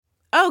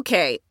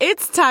Okay,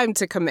 it's time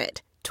to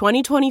commit.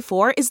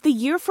 2024 is the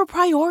year for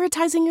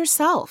prioritizing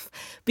yourself.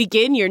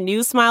 Begin your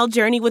new smile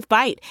journey with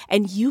Byte,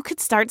 and you could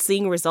start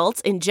seeing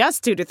results in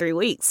just 2 to 3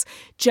 weeks.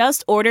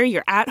 Just order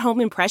your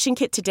at-home impression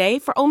kit today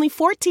for only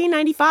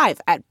 $14.95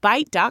 at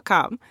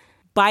Byte.com.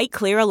 Byte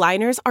Clear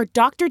aligners are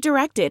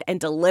doctor-directed and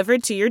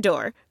delivered to your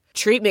door.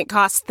 Treatment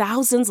costs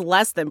thousands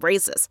less than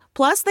braces.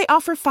 Plus, they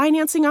offer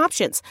financing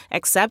options,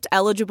 accept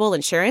eligible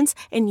insurance,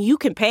 and you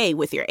can pay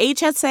with your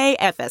HSA,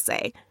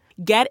 FSA.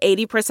 Get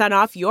 80%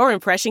 off your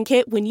impression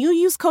kit when you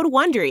use code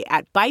WONDERY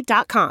at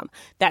Byte.com.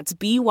 That's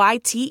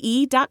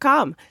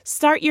BYTE.com.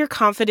 Start your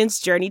confidence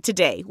journey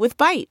today with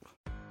Byte.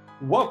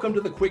 Welcome to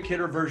the quick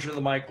hitter version of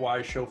the Mike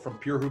Wise Show from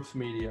Pure Hoops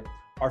Media.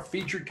 Our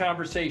featured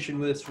conversation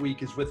this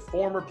week is with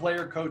former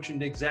player, coach,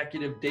 and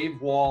executive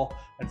Dave Wall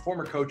and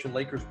former coach and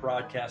Lakers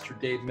broadcaster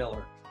Dave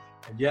Miller.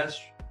 And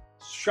yes,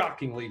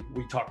 shockingly,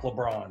 we talk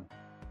LeBron.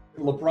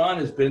 LeBron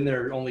has been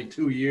there only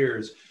 2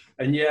 years,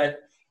 and yet,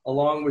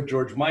 along with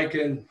George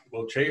Mikan,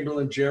 Will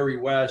Chamberlain, Jerry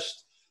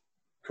West,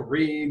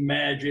 Kareem,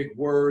 Magic,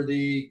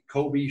 Worthy,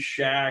 Kobe,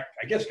 Shaq.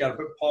 I guess got to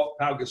put Pau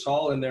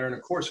Gasol in there. And,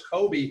 of course,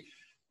 Kobe.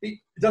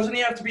 Doesn't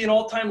he have to be an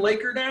all-time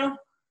Laker now?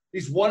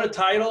 He's won a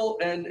title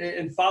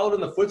and followed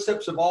in the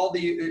footsteps of all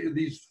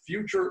these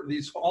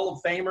Hall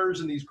of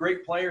Famers and these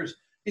great players.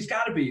 He's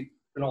got to be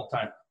an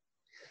all-timer.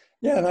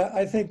 Yeah, and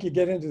I think you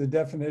get into the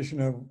definition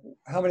of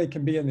how many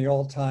can be in the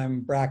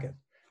all-time bracket.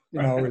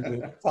 You know, is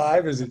it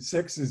 5? Is it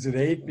 6? Is it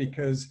 8?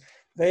 Because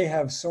they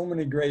have so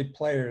many great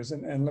players.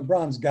 And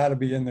LeBron's got to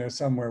be in there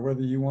somewhere,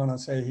 whether you want to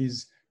say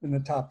he's in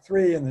the top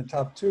 3, in the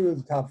top 2,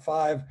 the top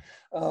 5.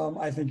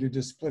 I think you're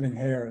just splitting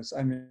hairs.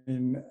 I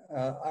mean,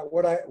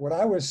 what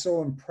I was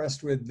so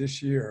impressed with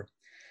this year,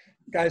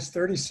 guy's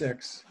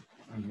 36,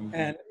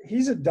 and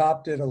he's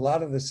adopted a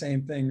lot of the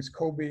same things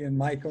Kobe and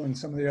Michael and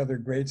some of the other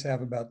greats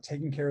have about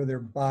taking care of their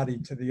body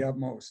to the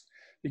utmost,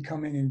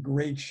 becoming in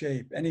great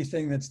shape.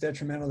 Anything that's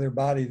detrimental to their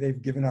body,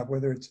 they've given up,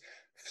 whether it's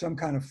some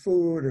kind of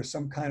food or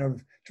some kind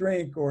of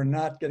drink or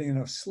not getting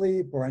enough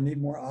sleep or I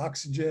need more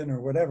oxygen or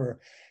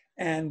whatever.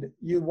 And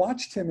you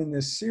watched him in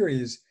this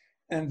series,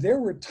 and there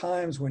were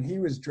times when he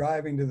was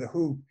driving to the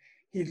hoop,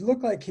 he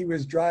looked like he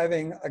was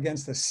driving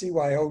against a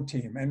CYO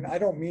team. And I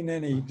don't mean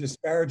any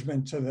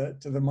disparagement to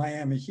the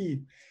Miami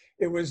Heat.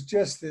 It was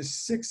just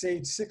this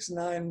 6'8",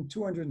 6'9",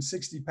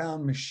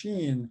 260-pound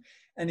machine.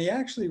 And he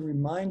actually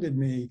reminded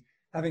me,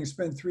 having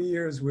spent 3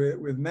 years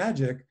with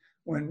Magic,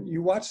 when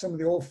you watch some of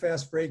the old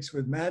fast breaks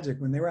with Magic,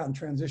 when they were out in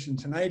transition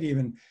tonight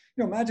even,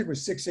 you know, Magic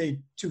was 6'8",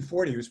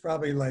 240. He was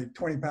probably like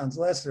 20 pounds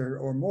less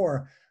or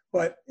more.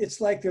 But it's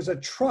like there's a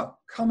truck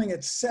coming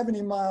at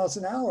 70 miles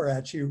an hour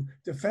at you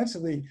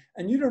defensively,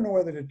 and you don't know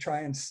whether to try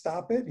and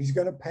stop it. He's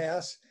going to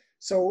pass.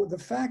 So the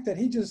fact that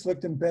he just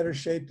looked in better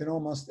shape than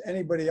almost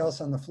anybody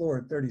else on the floor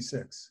at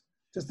 36,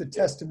 just a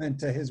testament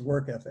to his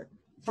work ethic.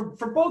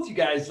 For both you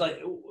guys, like,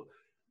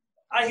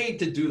 I hate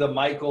to do the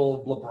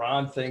Michael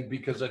LeBron thing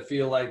because I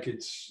feel like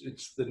it's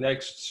the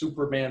next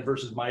Superman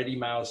versus Mighty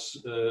Mouse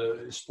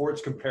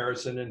sports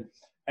comparison,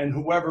 and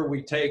whoever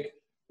we take,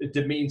 it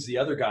demeans the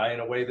other guy in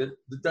a way that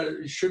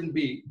it shouldn't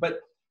be.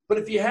 But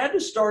if you had to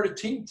start a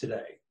team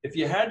today,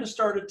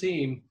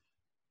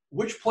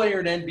 which player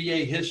in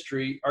NBA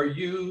history are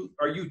you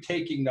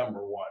taking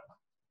number one?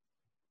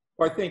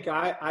 Well, I think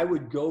I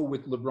would go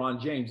with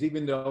LeBron James,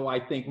 even though I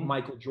think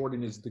Michael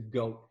Jordan is the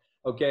GOAT.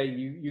 Okay,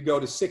 you go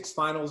to 6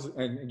 finals,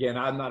 and again,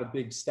 I'm not a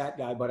big stat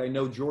guy, but I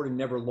know Jordan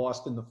never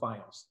lost in the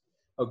finals.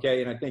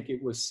 Okay, and I think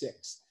it was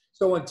 6.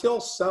 So until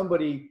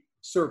somebody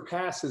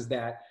surpasses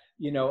that,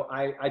 you know,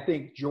 I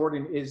think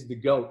Jordan is the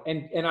GOAT.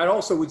 And I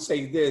also would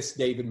say this,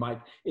 Dave and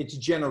Mike, it's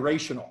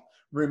generational.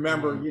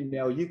 Remember, you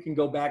know, you can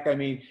go back, I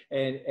mean,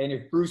 and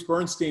if Bruce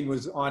Bernstein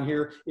was on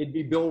here, it'd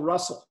be Bill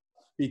Russell,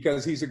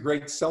 because he's a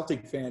great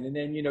Celtic fan. And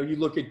then, you know, you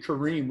look at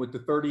Kareem with the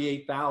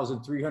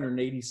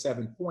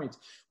 38,387 points.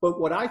 But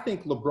what I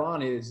think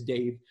LeBron is,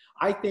 Dave,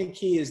 I think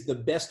he is the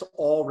best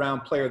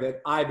all-around player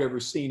that I've ever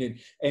seen.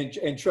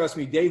 And trust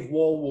me, Dave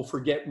Wall will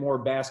forget more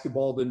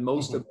basketball than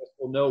most of us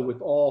will know,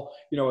 with all,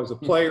 you know, as a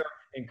player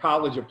in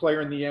college, a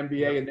player in the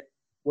NBA, and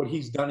what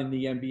he's done in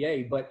the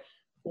NBA. But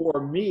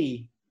for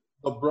me,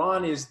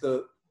 LeBron is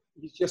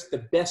he's just the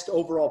best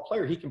overall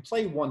player. He can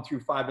play 1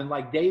 through 5. And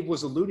like Dave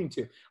was alluding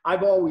to,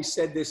 I've always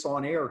said this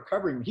on air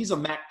covering him. He's a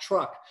Mack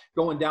truck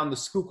going down the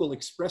Schuylkill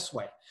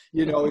Expressway.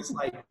 You know, it's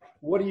like,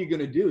 what are you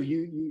going to do?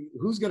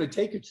 Who's going to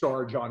take a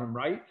charge on him,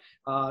 right?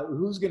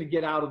 Who's going to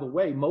get out of the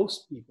way?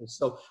 Most people.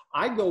 So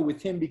I go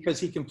with him because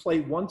he can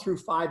play 1 through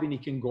 5 and he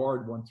can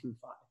guard 1 through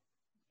 5.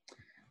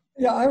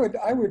 Yeah,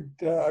 I would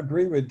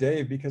agree with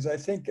Dave, because I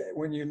think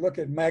when you look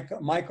at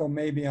Michael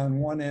maybe on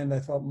one end, I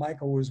thought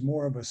Michael was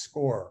more of a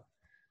scorer.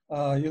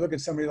 You look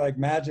at somebody like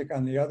Magic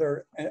on the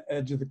other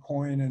edge of the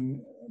coin,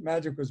 and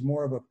Magic was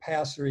more of a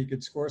passer. He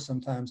could score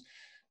sometimes.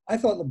 I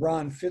thought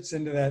LeBron fits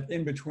into that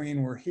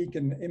in-between where he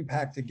can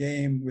impact the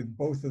game with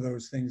both of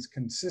those things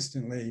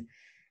consistently.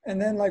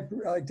 And then like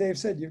Dave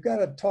said, you've got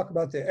to talk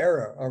about the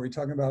era. Are we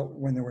talking about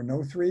when there were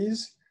no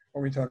threes?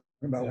 Are we talking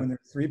about when there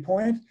were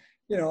 3-point?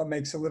 it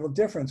makes a little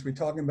difference. We're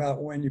talking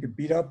about when you could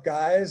beat up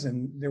guys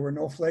and there were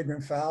no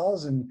flagrant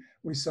fouls, and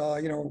we saw,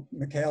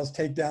 McHale's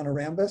takedown of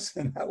Rambus,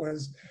 and that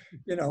was,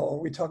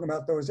 we talking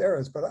about those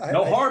eras. But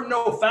no harm,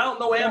 no foul,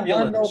 no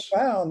ambulance. No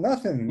foul,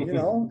 nothing.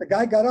 The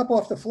guy got up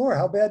off the floor.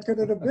 How bad could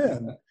it have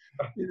been?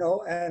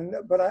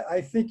 But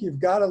I think you've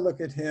got to look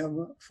at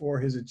him for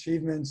his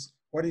achievements,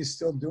 what he's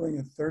still doing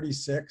at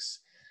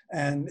 36.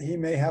 And he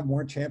may have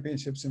more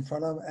championships in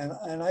front of him.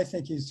 And I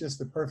think he's just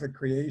the perfect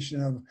creation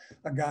of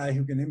a guy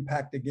who can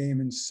impact the game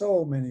in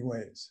so many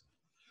ways.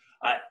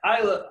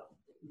 I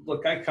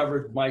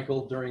covered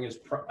Michael during his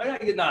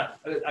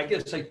I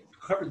guess I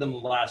covered them the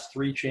last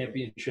 3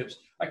 championships.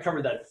 I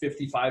covered that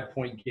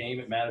 55-point game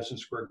at Madison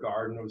Square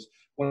Garden. It was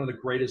one of the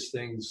greatest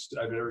things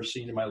I've ever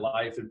seen in my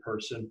life in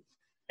person.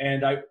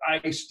 And I'll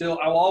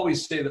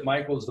always say that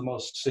Michael is the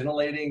most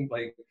scintillating,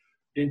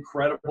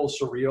 incredible,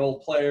 surreal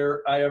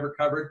player I ever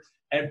covered.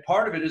 And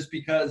part of it is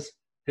because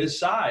his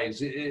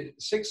size.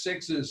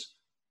 6'6"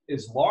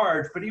 is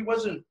large, but he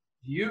wasn't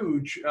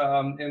huge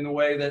in the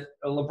way that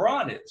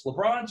LeBron is.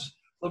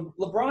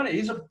 LeBron,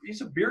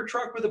 he's a beer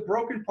truck with a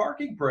broken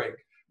parking brake.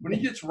 When he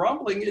gets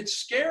rumbling, it's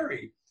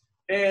scary.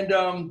 And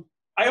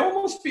I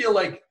almost feel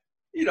like,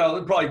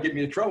 it'll probably get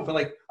me in trouble, but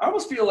I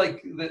almost feel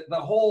like the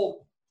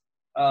whole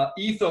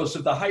ethos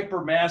of the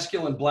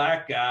hyper-masculine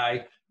black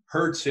guy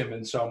hurts him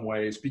in some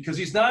ways because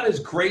he's not as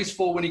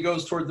graceful when he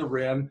goes toward the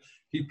rim.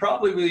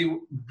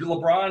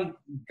 LeBron,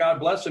 God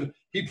bless him,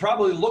 he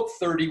probably looked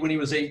 30 when he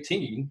was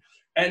 18.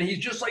 And he's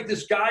just like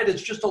this guy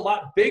that's just a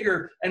lot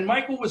bigger. And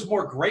Michael was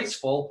more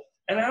graceful.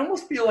 And I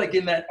almost feel like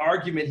in that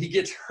argument, he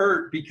gets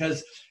hurt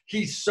because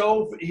he's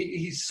so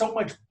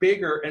much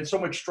bigger and so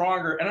much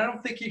stronger. And I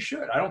don't think he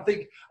should. I don't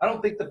think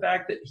the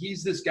fact that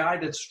he's this guy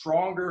that's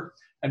stronger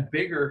and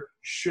bigger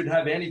should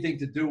have anything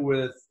to do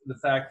with the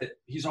fact that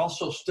he's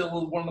also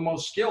still one of the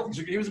most skilled.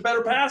 He was a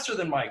better passer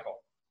than Michael.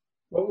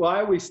 Well,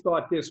 I always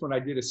thought this when I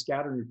did a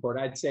scouting report.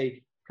 I'd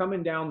say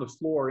coming down the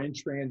floor in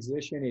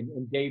transition,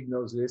 and Dave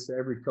knows this,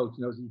 every coach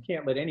knows, you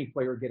can't let any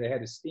player get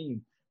ahead of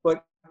steam.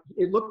 But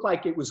it looked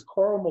like it was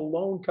Karl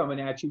Malone coming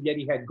at you, yet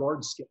he had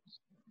guard skills,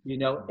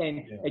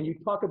 and you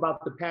talk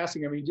about the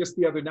passing. I mean, just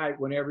the other night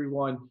when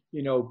everyone,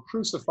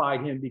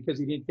 crucified him because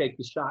he didn't take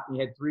the shot and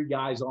he had 3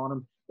 guys on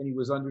him and he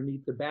was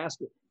underneath the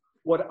basket.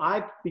 What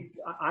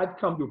I've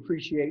come to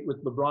appreciate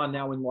with LeBron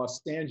now in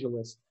Los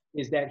Angeles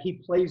is that he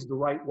plays the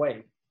right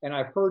way. And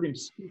I've heard him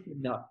speak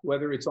enough,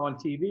 whether it's on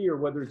TV or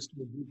whether it's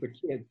to a group of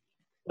kids,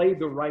 play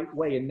the right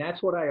way. And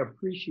that's what I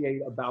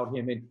appreciate about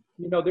him. And,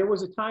 there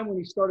was a time when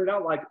he started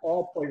out like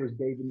all players,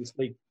 Dave, in this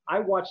league. I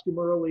watched him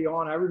early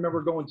on. I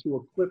remember going to a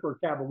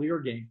Clipper-Cavalier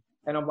game.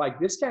 And I'm like,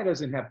 this guy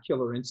doesn't have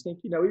killer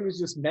instinct. He was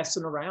just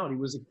messing around. He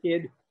was a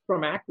kid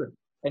from Akron.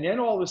 And then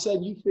all of a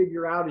sudden you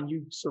figure out and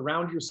you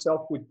surround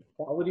yourself with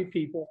quality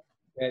people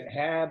that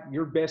have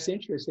your best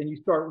interest and you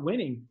start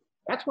winning.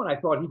 That's when I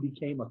thought he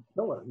became a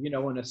killer,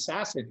 an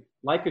assassin,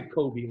 like a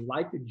Kobe,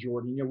 like a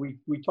Jordan.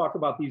 We talk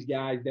about these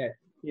guys that,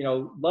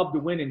 love to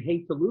win and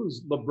hate to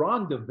lose.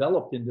 LeBron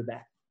developed into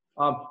that.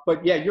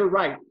 But yeah, you're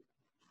right.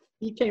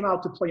 He came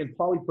out to play in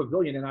Pauley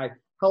Pavilion and I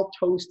helped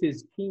host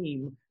his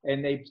team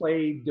and they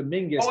played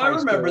Dominguez. Oh, I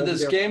remember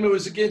this game. It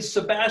was against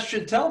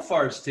Sebastian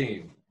Telfair's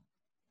team.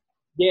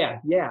 Yeah.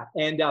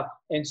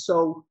 And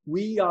so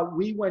we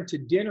went to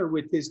dinner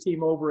with his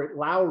team over at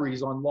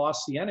Lowry's on La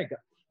Cienega.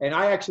 And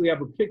I actually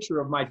have a picture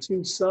of my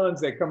 2 sons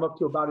that come up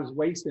to about his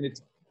waist, and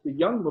it's the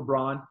young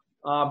LeBron.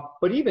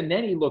 But even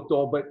then he looked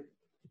old. But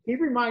he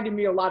reminded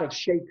me a lot of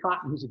Shea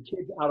Cotton, who's a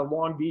kid out of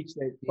Long Beach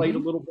that played a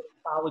little bit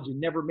of college and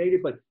never made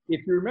it. But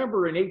if you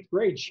remember in 8th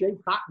grade, Shea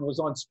Cotton was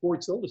on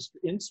Sports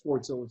Illustrated.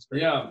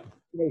 Yeah.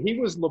 He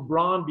was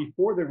LeBron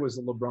before there was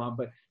a LeBron.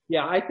 But,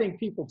 yeah, I think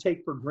people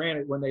take for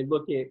granted when they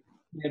look at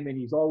him, and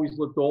he's always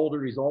looked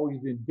older. He's always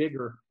been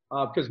bigger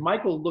because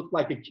Michael looked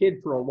like a kid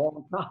for a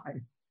long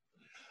time.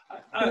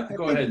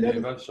 Go ahead,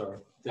 Dave. I'm sorry.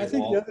 I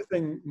think the other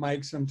thing,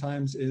 Mike,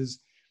 sometimes is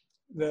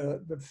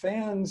the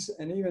fans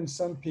and even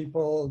some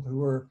people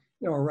who are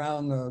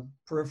around the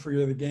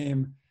periphery of the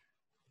game,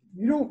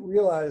 you don't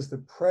realize the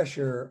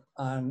pressure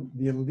on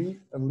the elite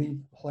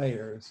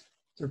players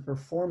to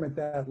perform at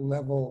that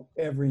level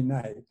every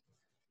night.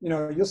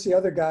 You'll see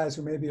other guys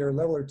who maybe are a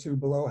level or 2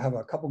 below have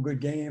a couple good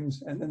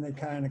games and then they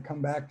kind of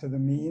come back to the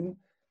mean.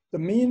 The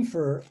mean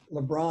for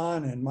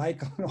LeBron and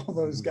Michael and all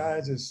those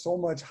guys is so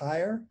much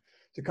higher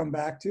to come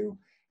back to.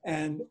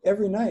 And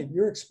every night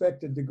you're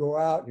expected to go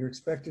out, you're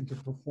expected to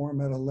perform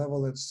at a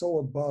level that's so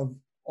above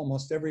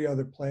almost every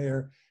other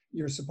player.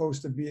 You're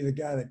supposed to be the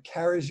guy that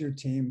carries your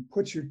team,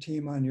 puts your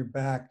team on your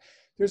back.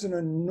 There's an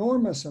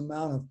enormous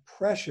amount of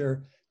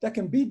pressure that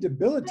can be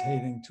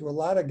debilitating to a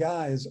lot of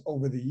guys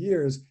over the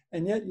years.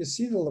 And yet you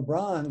see the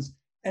LeBrons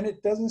and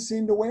it doesn't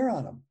seem to wear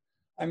on him.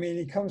 I mean,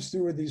 he comes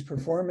through with these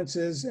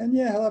performances and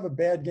yeah, he'll have a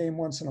bad game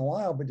once in a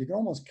while, but you can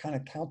almost kind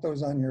of count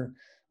those on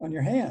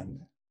your hand.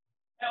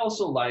 I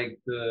also like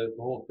the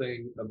whole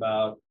thing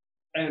about,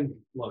 and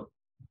look,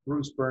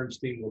 Bruce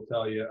Bernstein will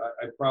tell you,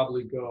 I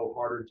probably go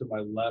harder to my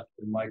left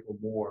than Michael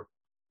Moore.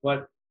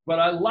 But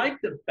I like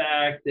the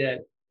fact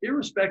that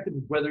irrespective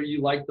of whether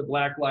you like the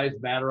Black Lives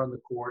Matter on the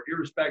court,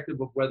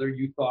 irrespective of whether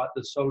you thought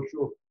the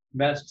social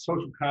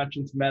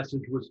conscience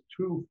message was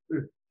too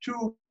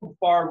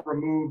far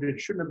removed, it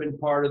shouldn't have been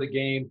part of the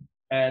game.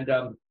 And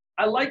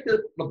I like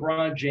that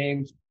LeBron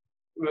James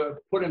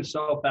put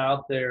himself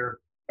out there.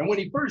 And when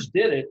he first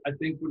did it, I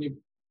think when he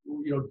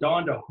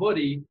donned a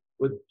hoodie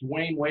with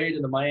Dwayne Wade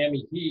and the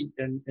Miami Heat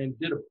and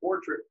did a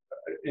portrait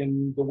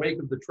in the wake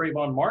of the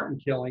Trayvon Martin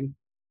killing,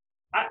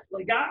 I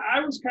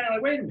was kind of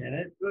like, wait a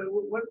minute,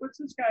 what's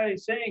this guy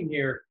saying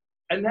here?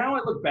 And now I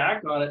look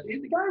back on it,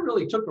 the guy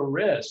really took a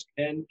risk.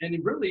 And he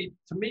really,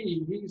 to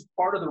me, he's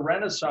part of the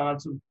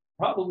renaissance of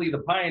probably the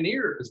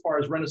pioneer as far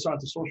as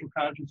renaissance of social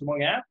conscience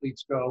among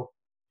athletes go.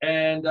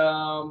 And,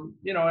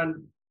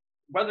 and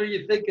whether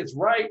you think it's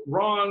right,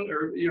 wrong,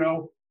 or,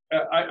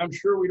 I'm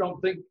sure we don't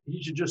think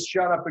he should just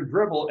shut up and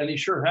dribble, and he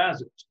sure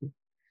hasn't.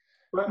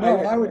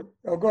 No,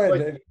 go ahead,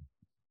 Dave.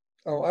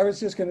 Oh, I was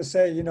just going to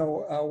say,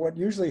 what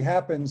usually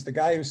happens, the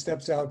guy who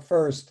steps out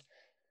first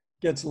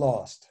gets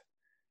lost.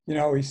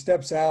 He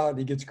steps out,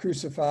 he gets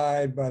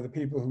crucified by the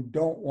people who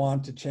don't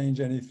want to change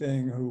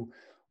anything, who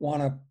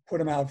want to put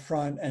him out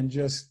front and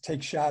just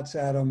take shots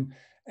at him.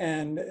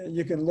 And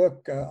you can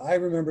look, I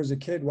remember as a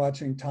kid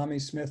watching Tommy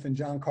Smith and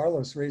John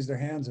Carlos raise their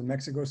hands in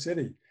Mexico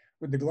City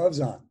with the gloves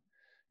on.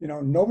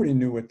 Nobody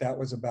knew what that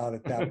was about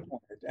at that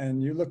point.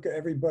 And you look at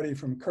everybody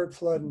from Curt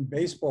Flood in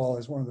baseball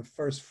as one of the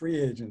first free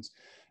agents.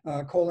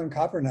 Colin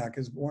Kaepernick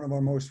is one of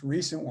our most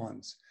recent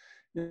ones.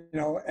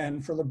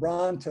 And for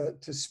LeBron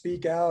to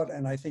speak out,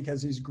 and I think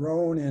as he's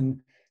grown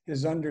in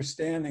his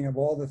understanding of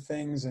all the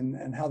things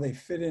and how they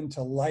fit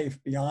into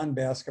life beyond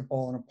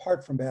basketball and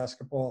apart from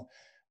basketball,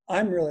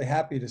 I'm really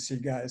happy to see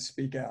guys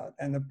speak out.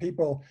 And the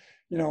people,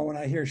 when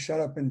I hear shut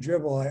up and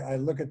dribble, I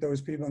look at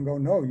those people and go,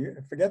 no,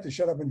 forget the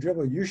shut up and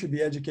dribble. You should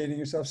be educating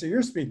yourself, so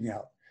you're speaking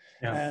out.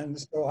 Yeah. And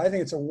so I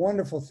think it's a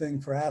wonderful thing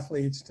for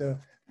athletes to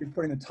be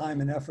putting the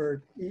time and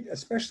effort,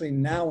 especially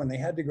now when they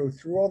had to go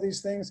through all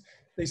these things.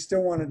 They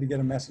still wanted to get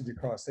a message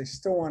across. They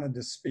still wanted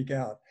to speak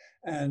out.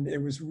 And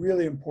it was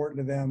really important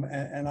to them.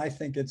 And I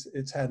think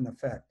it's had an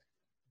effect.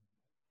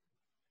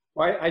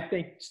 Well, I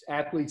think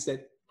athletes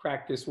that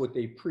practice what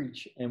they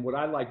preach. And what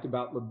I liked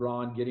about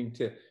LeBron, getting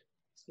to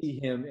see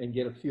him and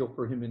get a feel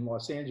for him in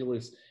Los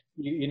Angeles,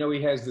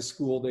 he has the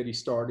school that he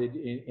started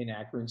in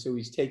Akron. So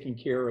he's taking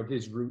care of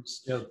his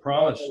roots. Yeah,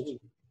 promise.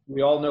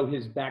 We all know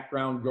his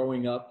background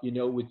growing up,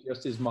 with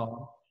just his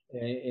mom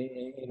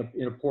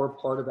in a poor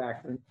part of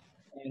Akron.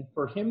 And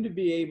for him to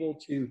be able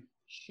to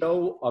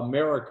show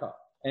America,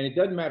 and it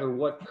doesn't matter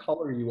what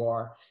color you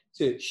are,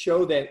 to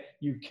show that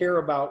you care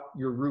about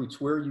your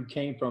roots, where you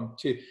came from,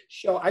 to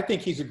show, I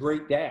think he's a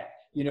great dad.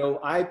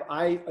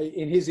 I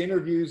in his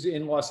interviews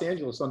in Los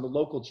Angeles on the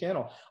local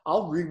channel,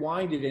 I'll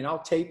rewind it and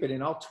I'll tape it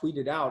and I'll tweet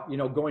it out,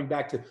 going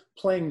back to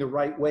playing the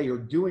right way or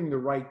doing the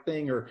right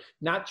thing, or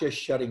not just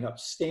shutting up,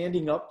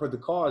 standing up for the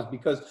cause,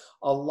 because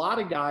a lot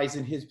of guys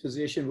in his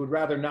position would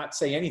rather not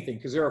say anything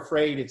because they're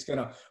afraid it's going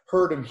to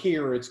hurt them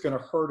here, it's going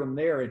to hurt them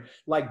there. And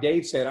like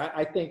Dave said,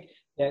 I think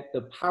that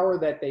the power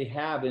that they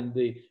have and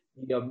the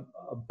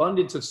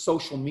abundance of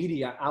social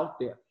media out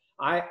there,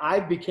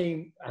 I've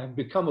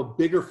become a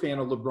bigger fan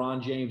of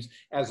LeBron James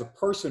as a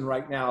person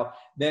right now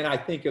than I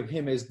think of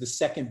him as the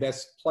second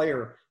best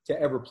player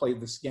to ever play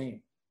this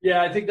game.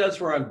 Yeah, I think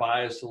that's where I'm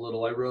biased a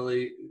little. I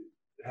really,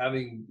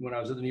 when I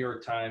was at the New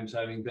York Times,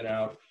 having been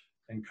out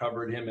and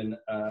covered him and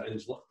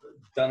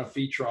done a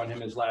feature on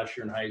him his last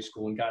year in high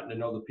school and gotten to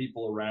know the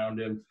people around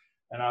him.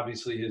 And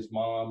obviously his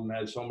mom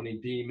has so many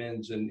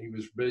demons, and he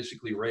was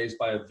basically raised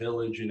by a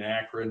village in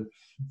Akron,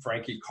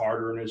 Frankie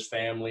Carter and his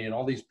family and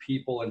all these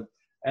people.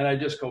 And I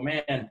just go,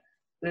 man,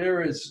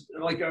 there is,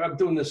 like, I'm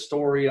doing this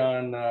story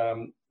on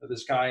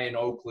this guy in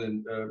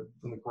Oakland, one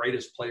of the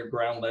greatest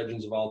ground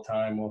legends of all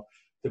time,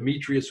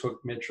 Demetrius Hook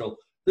Mitchell.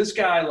 This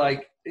guy,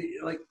 like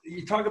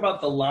you talk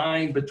about the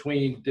line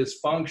between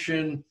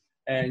dysfunction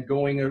and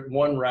going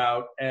one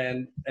route,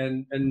 and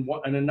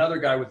another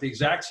guy with the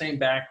exact same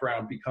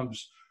background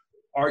becomes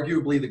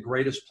arguably the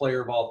greatest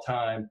player of all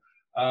time.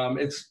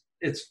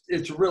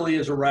 It's really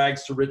is a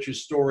rags to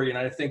riches story, and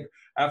I think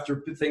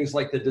after things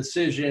like the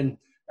decision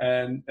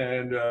and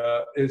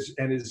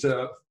his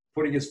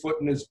putting his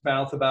foot in his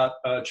mouth about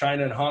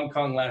China and Hong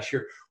Kong last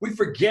year, we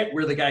forget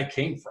where the guy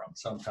came from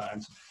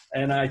sometimes.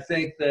 And I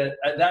think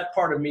that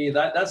part of me,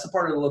 that's the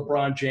part of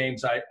LeBron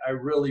James, I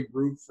really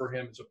root for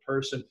him as a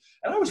person.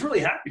 And I was really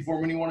happy for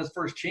him when he won his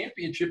first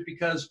championship,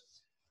 because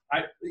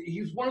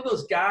he was one of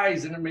those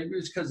guys, and maybe it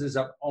was because of his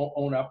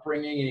own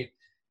upbringing.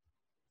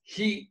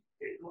 He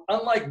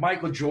unlike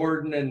Michael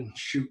Jordan and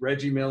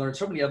Reggie Miller and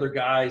so many other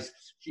guys,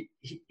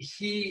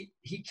 he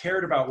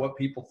cared about what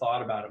people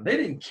thought about him. They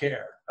didn't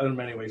care in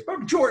many ways.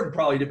 But Jordan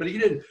probably did, but he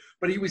didn't.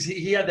 But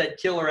he had that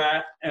killer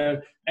act.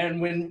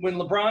 And when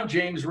LeBron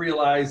James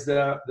realized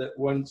that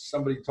when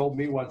somebody told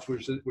me once,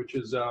 which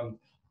is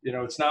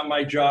it's not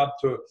my job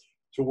to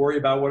worry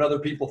about what other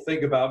people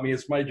think about me.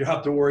 It's my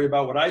job to worry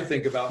about what I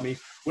think about me.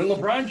 When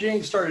LeBron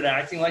James started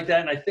acting like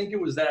that, and I think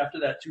it was after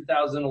that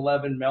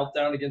 2011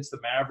 meltdown against the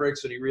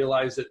Mavericks, and he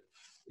realized that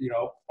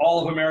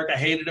all of America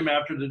hated him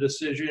after the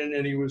decision,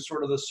 and he was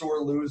sort of the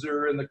sore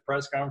loser in the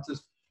press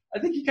conferences. I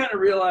think he kind of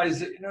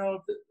realized that,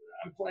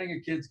 I'm playing a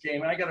kid's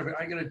game, and I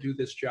gotta do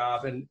this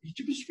job. And he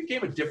just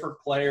became a different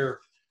player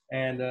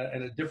and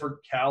a different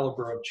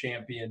caliber of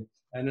champion.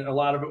 And a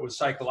lot of it was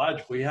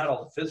psychological. He had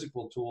all the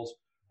physical tools.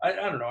 I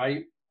don't know.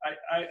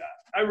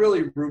 I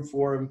really root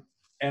for him,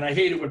 and I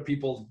hate it when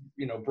people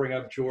bring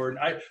up Jordan.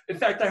 In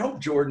fact, I hope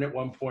Jordan at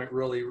one point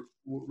really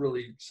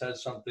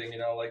says something.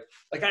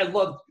 Like I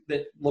love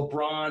that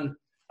LeBron.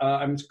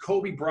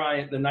 Kobe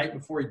Bryant, the night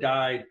before he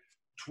died,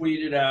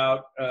 tweeted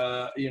out,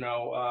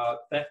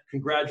 that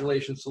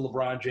congratulations to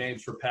LeBron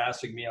James for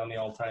passing me on the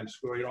all-time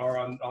score, or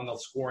on the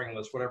scoring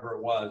list, whatever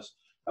it was.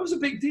 That was a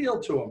big deal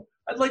to him.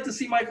 I'd like to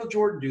see Michael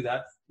Jordan do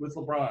that with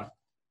LeBron.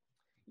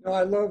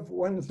 I love,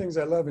 one of the things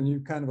I love, and you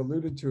kind of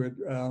alluded to it,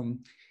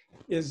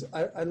 is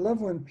I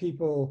love when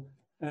people,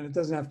 and it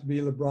doesn't have to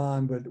be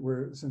LeBron,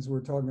 but since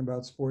we're talking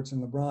about sports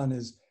and LeBron,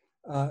 is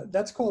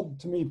that's called,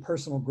 to me,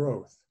 personal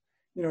growth.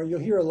 You'll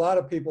hear a lot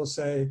of people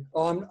say,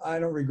 I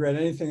don't regret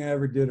anything I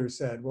ever did or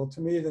said. Well,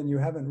 to me, then you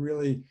haven't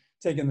really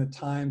taken the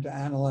time to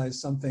analyze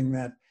something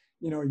that,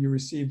 you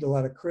received a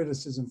lot of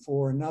criticism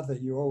for. Not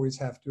that you always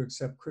have to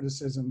accept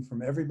criticism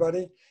from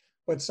everybody,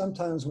 but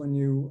sometimes when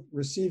you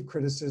receive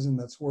criticism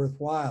that's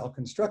worthwhile,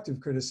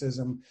 constructive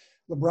criticism,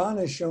 LeBron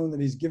has shown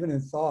that he's given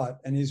it thought,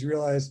 and he's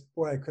realized,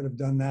 boy, I could have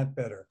done that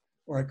better,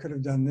 or I could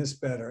have done this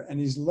better. And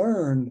he's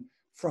learned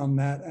from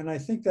that. And I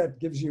think that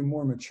gives you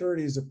more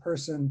maturity as a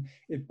person.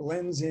 It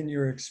blends in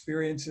your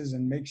experiences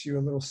and makes you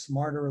a little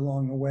smarter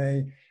along the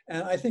way.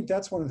 And I think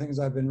that's one of the things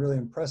I've been really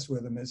impressed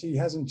with him, is he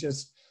hasn't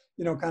just,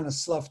 kind of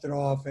sloughed it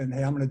off and,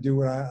 hey, I'm going to do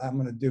what I'm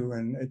going to do.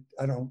 And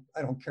I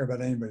don't care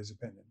about anybody's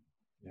opinion.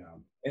 Yeah.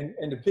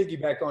 And to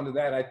piggyback onto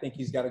that, I think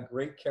he's got a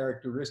great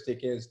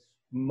characteristic, as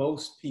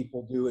most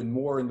people do, and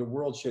more in the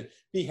world should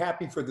be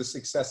happy for the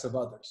success of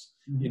others.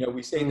 Mm-hmm.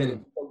 We say that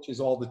in coaches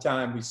all the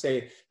time. We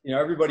say,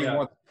 everybody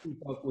wants to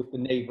keep up with the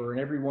neighbor,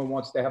 and everyone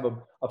wants to have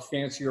a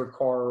fancier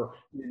car.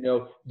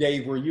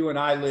 Dave, where you and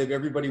I live,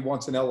 everybody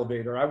wants an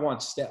elevator. I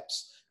want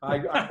steps. I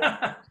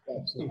want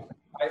steps.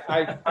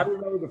 I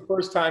remember the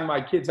first time my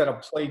kids had a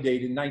play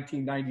date in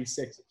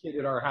 1996. A kid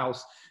at our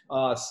house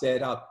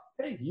said,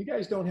 "Hey, you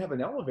guys don't have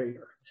an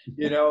elevator."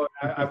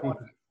 I want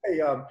to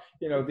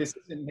say, this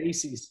isn't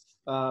Macy's,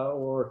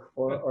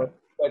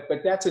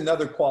 but that's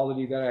another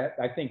quality that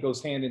I think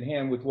goes hand in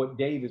hand with what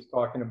Dave is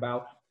talking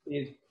about,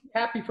 is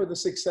happy for the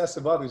success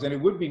of others. And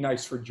it would be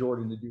nice for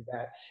Jordan to do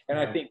that. And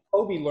I think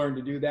Kobe learned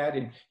to do that.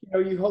 And,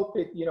 you hope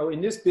that,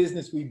 in this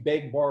business, we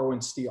beg, borrow,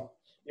 and steal,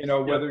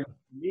 whether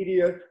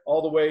media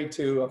all the way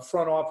to a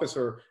front office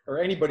or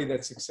anybody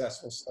that's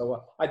successful.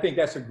 So I think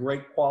that's a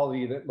great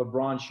quality that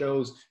LeBron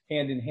shows,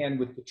 hand in hand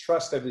with the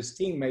trust of his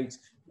teammates,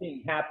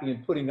 being happy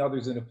and putting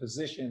others in a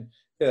position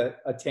to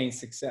attain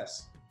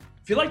success.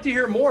 If you'd like to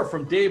hear more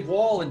from Dave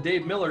Wall and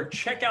Dave Miller,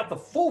 check out the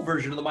full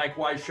version of the Mike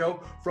Wise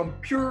Show from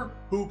Pure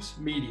Hoops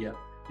Media.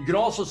 You can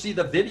also see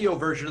the video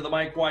version of the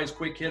Mike Wise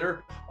Quick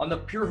Hitter on the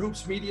Pure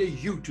Hoops Media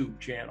YouTube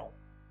channel.